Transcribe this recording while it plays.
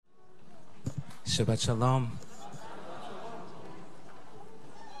Shabbat Shalom.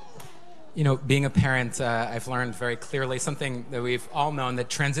 You know, being a parent, I've learned very clearly something that we've all known, that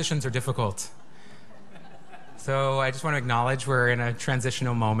transitions are difficult. So I just want to acknowledge we're in a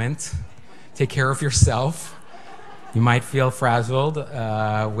transitional moment. Take care of yourself. You might feel frazzled.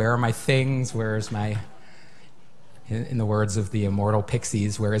 Where are my things? Where is my, in the words of the immortal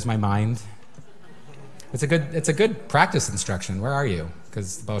Pixies, where is my mind? It's a good practice instruction. Where are you?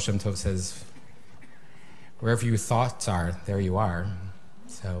 Because the Baal Shem Tov says, wherever your thoughts are, there you are.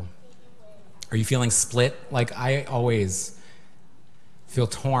 So, are you feeling split? Like, I always feel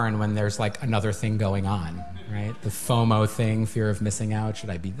torn when there's like another thing going on, right? The FOMO thing, fear of missing out. Should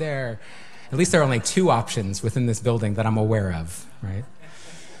I be there? At least there are only two options within this building that I'm aware of, right?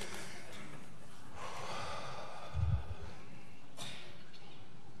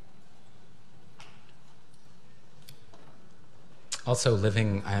 Also,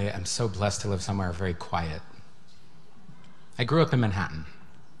 I am so blessed to live somewhere very quiet. I grew up in Manhattan,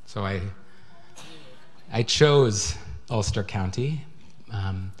 so I chose Ulster County,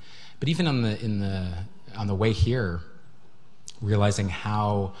 but even on the way here, realizing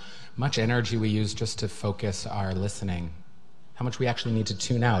how much energy we use just to focus our listening, how much we actually need to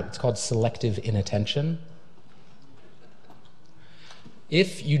tune out. It's called selective inattention.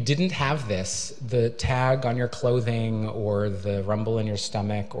 If you didn't have this, the tag on your clothing or the rumble in your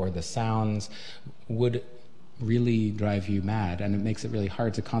stomach or the sounds would really drive you mad, and it makes it really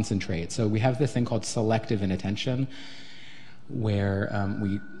hard to concentrate. So we have this thing called selective inattention, where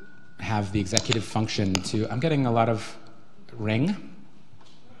we have the executive function to... I'm getting a lot of ring.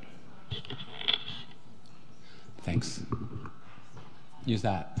 Thanks. Use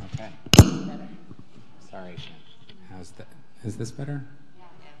that. Okay. Sorry. How's that? Is this better?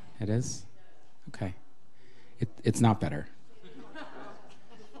 It is? Okay. It's not better.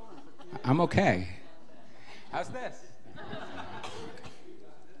 I'm okay. How's this?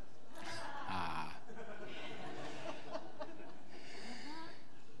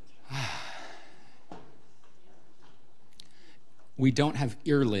 We don't have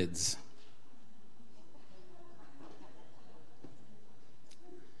earlids.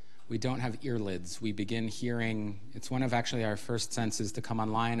 We don't have earlids. We begin hearing, it's one of actually our first senses to come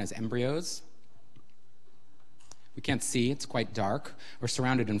online as embryos. We can't see, it's quite dark. We're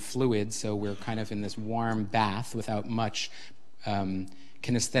surrounded in fluid, so we're kind of in this warm bath without much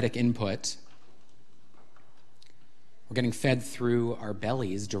kinesthetic input. We're getting fed through our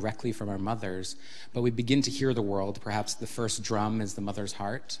bellies directly from our mothers, but we begin to hear the world. Perhaps the first drum is the mother's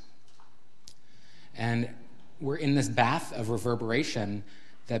heart. And we're in this bath of reverberation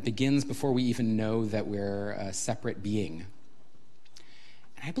that begins before we even know that we're a separate being.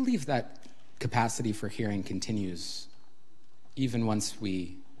 And I believe that capacity for hearing continues even once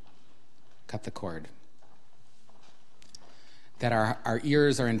we cut the cord. That our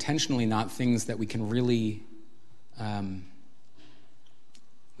ears are intentionally not things that we can really...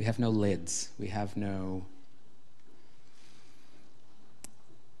 we have no lids. We have no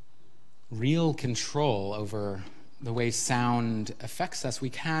real control over the way sound affects us.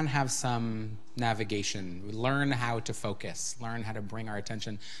 We can have some navigation. We learn how to focus, learn how to bring our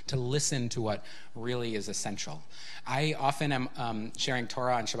attention to listen to what really is essential. I often am sharing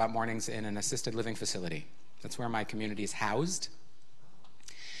Torah on Shabbat mornings in an assisted living facility. That's where my community is housed.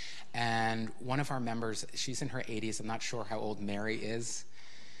 And one of our members, she's in her 80s, I'm not sure how old Mary is.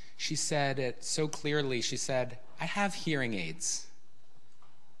 She said it so clearly. She said, I have hearing aids,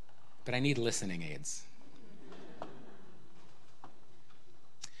 but I need listening aids.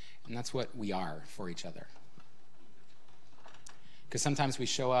 And that's what we are for each other. Because sometimes we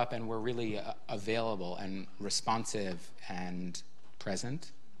show up and we're really available and responsive and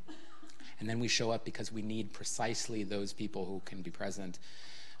present. And then we show up because we need precisely those people who can be present,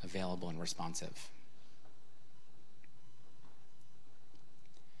 available, and responsive.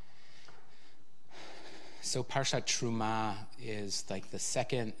 So Parshat Truma is like the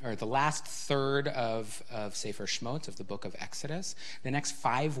second, or the last third of Sefer Shmot, of the book of Exodus. The next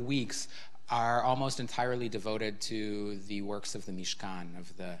 5 weeks are almost entirely devoted to the works of the Mishkan,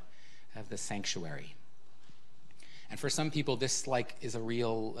 of the sanctuary. And for some people, this is a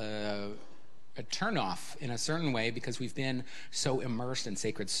real a turnoff in a certain way, because we've been so immersed in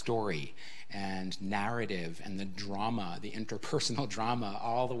sacred story and narrative and the drama, the interpersonal drama,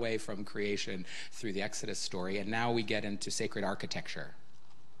 all the way from creation through the Exodus story. And now we get into sacred architecture,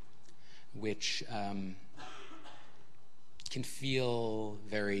 which can feel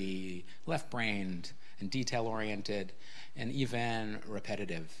very left-brained and detail-oriented and even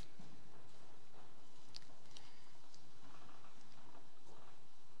repetitive.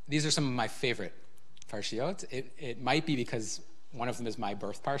 these are some of my favorite parshiot. It might be because one of them is my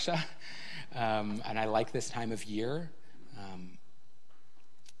birth parsha, and I like this time of year,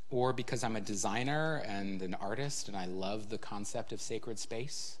 or because I'm a designer and an artist, and I love the concept of sacred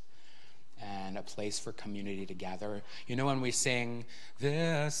space and a place for community to gather. You know, when we sing,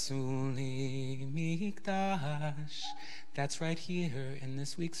 Ve'asuli mikdash, that's right here in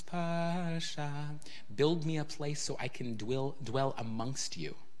this week's parsha. Build me a place so I can dwell amongst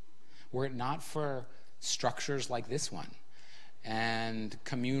you. Were it not for structures like this one, and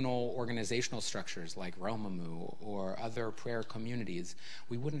communal organizational structures like Romamu or other prayer communities,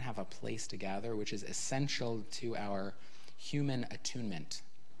 we wouldn't have a place to gather, which is essential to our human attunement.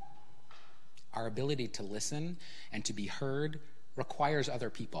 Our ability to listen and to be heard requires other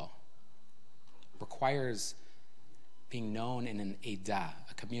people, requires being known in an eidah,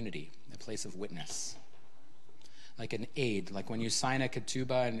 a community, a place of witness. Like an aid, like when you sign a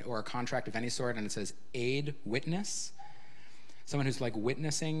ketubah or a contract of any sort and it says aid, witness, someone who's like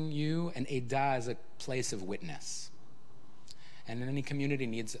witnessing you, an eidah is a place of witness. And any community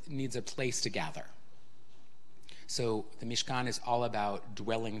needs a place to gather. So the Mishkan is all about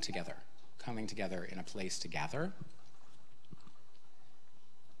dwelling together, coming together in a place to gather.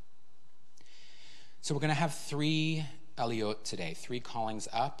 So we're going to have 3 aliyot today, 3 callings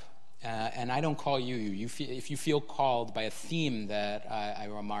up. And I don't call you. If you feel called by a theme that I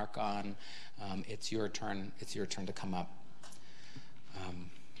remark on, it's your turn. It's your turn to come up.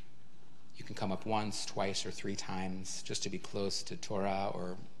 You can come up once, twice, or 3 times just to be close to Torah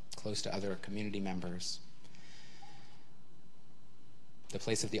or close to other community members. The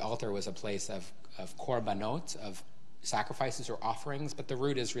place of the altar was a place of korbanot, of sacrifices or offerings, but the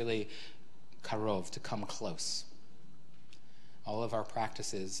root is really karov, to come close. All of our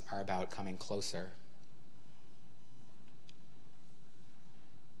practices are about coming closer.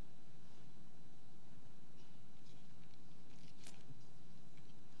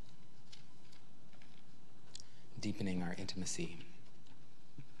 Deepening our intimacy.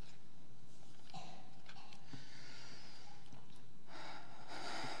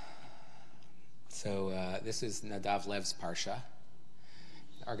 So this is Nadav Lev's parsha.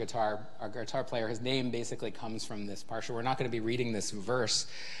 Our guitar player, his name basically comes from this parsha. We're not going to be reading this verse,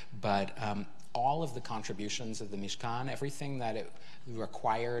 but all of the contributions of the Mishkan, everything that it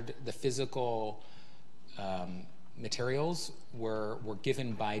required, the physical materials were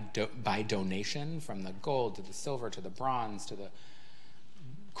given by donation, from the gold to the silver to the bronze to the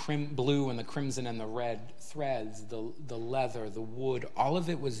blue and the crimson and the red threads, the leather, the wood. All of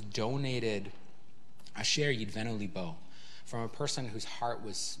it was donated, asher yidvenu libo, from a person whose heart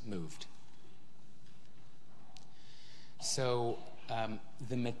was moved. So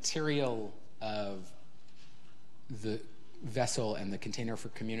the material of the vessel and the container for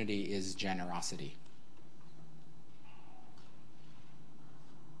community is generosity.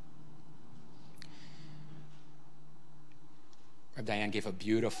 Rabbi Diane gave a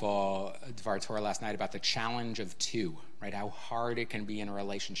beautiful Dvar Torah last night about the challenge of 2, right? How hard it can be in a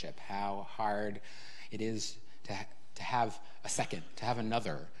relationship, how hard it is to have a second, to have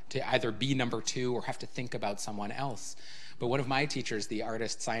another, to either be number 2 or have to think about someone else. But one of my teachers, the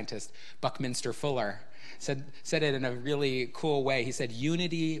artist, scientist, Buckminster Fuller, said it in a really cool way. He said,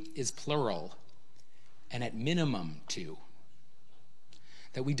 unity is plural, and at minimum 2.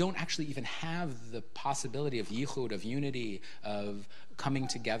 That we don't actually even have the possibility of yichud, of unity, of coming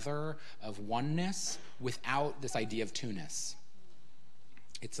together, of oneness, without this idea of 2-ness.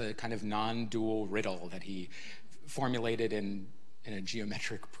 It's a kind of non-dual riddle that he formulated in a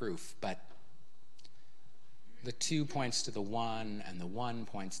geometric proof, but the 2 points to the 1, and the 1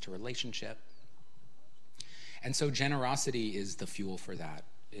 points to relationship. And so generosity is the fuel for that,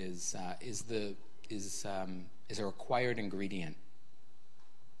 is a required ingredient.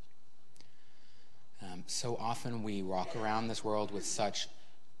 So often we walk around this world with such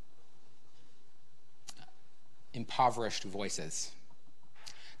impoverished voices,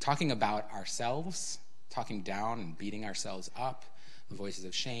 talking about ourselves, talking down and beating ourselves up, the voices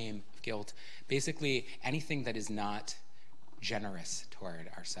of shame, of guilt, basically anything that is not generous toward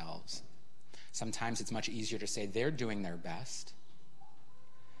ourselves. Sometimes it's much easier to say they're doing their best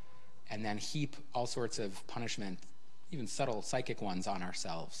and then heap all sorts of punishment, even subtle psychic ones, on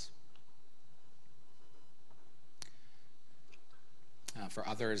ourselves. For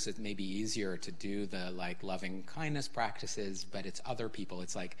others, it may be easier to do the loving kindness practices, but it's other people.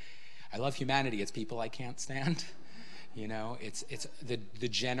 It's like, I love humanity. It's people I can't stand. You know, it's the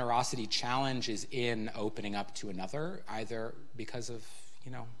generosity challenge is in opening up to another, either because of,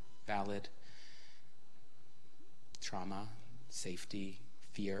 valid trauma, safety,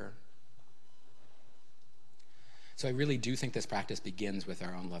 fear. So I really do think this practice begins with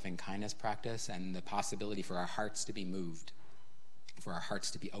our own loving kindness practice and the possibility for our hearts to be moved, for our hearts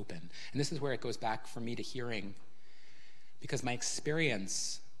to be open. And this is where it goes back for me to hearing, because my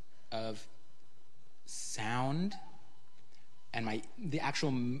experience of sound and the actual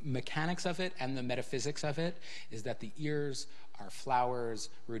mechanics of it and the metaphysics of it is that the ears are flowers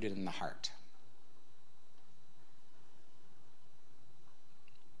rooted in the heart.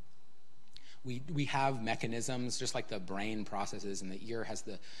 We have mechanisms, just like the brain processes, and the ear has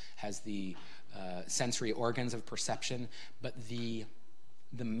the sensory organs of perception, but the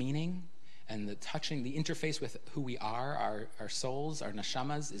meaning and the touching, the interface with who we are, our souls, our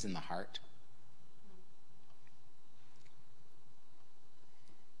neshamas, is in the heart.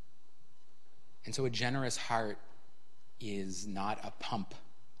 And so a generous heart is not a pump.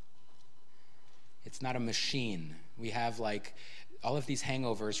 It's not a machine. We have all of these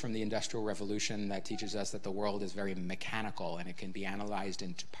hangovers from the Industrial Revolution that teaches us that the world is very mechanical and it can be analyzed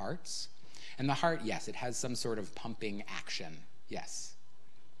into parts. And the heart, yes, it has some sort of pumping action, yes.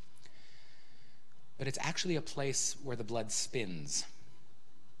 But it's actually a place where the blood spins.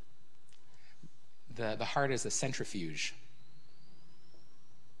 The heart is a centrifuge.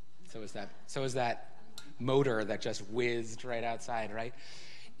 So is that motor that just whizzed right outside, right?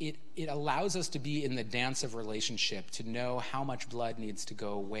 It allows us to be in the dance of relationship, to know how much blood needs to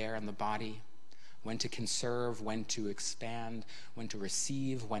go where in the body, when to conserve, when to expand, when to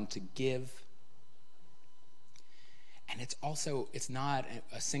receive, when to give. And it's not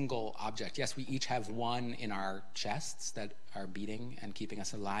a single object. Yes, we each have one in our chests that are beating and keeping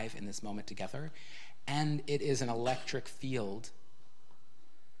us alive in this moment together. And it is an electric field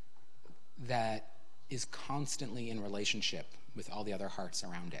that is constantly in relationship with all the other hearts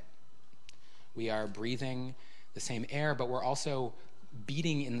around it. We are breathing the same air, but we're also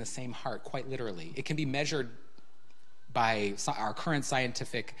beating in the same heart, quite literally. It can be measured by our current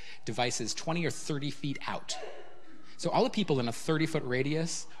scientific devices 20 or 30 feet out. So all the people in a 30-foot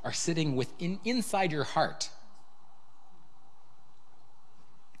radius are sitting inside your heart.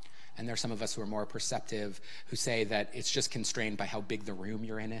 And there are some of us who are more perceptive who say that it's just constrained by how big the room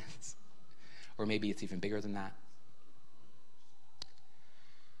you're in is. Or maybe it's even bigger than that.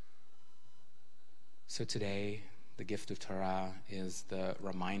 So today, the gift of Torah is the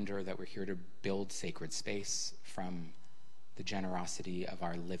reminder that we're here to build sacred space from the generosity of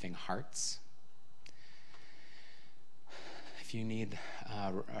our living hearts. If you need,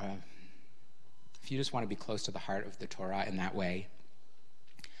 if you just want to be close to the heart of the Torah in that way,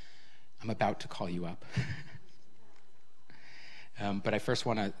 I'm about to call you up. But I first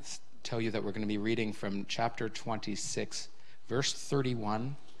want to tell you that we're going to be reading from chapter 26, verse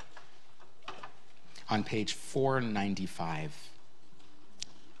 31, on page 495.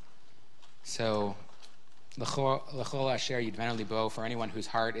 So, L'chol asher yidvenu libo, for anyone whose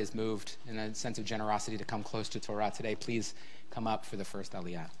heart is moved in a sense of generosity to come close to Torah today, please come up for the first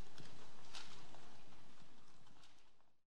aliyah.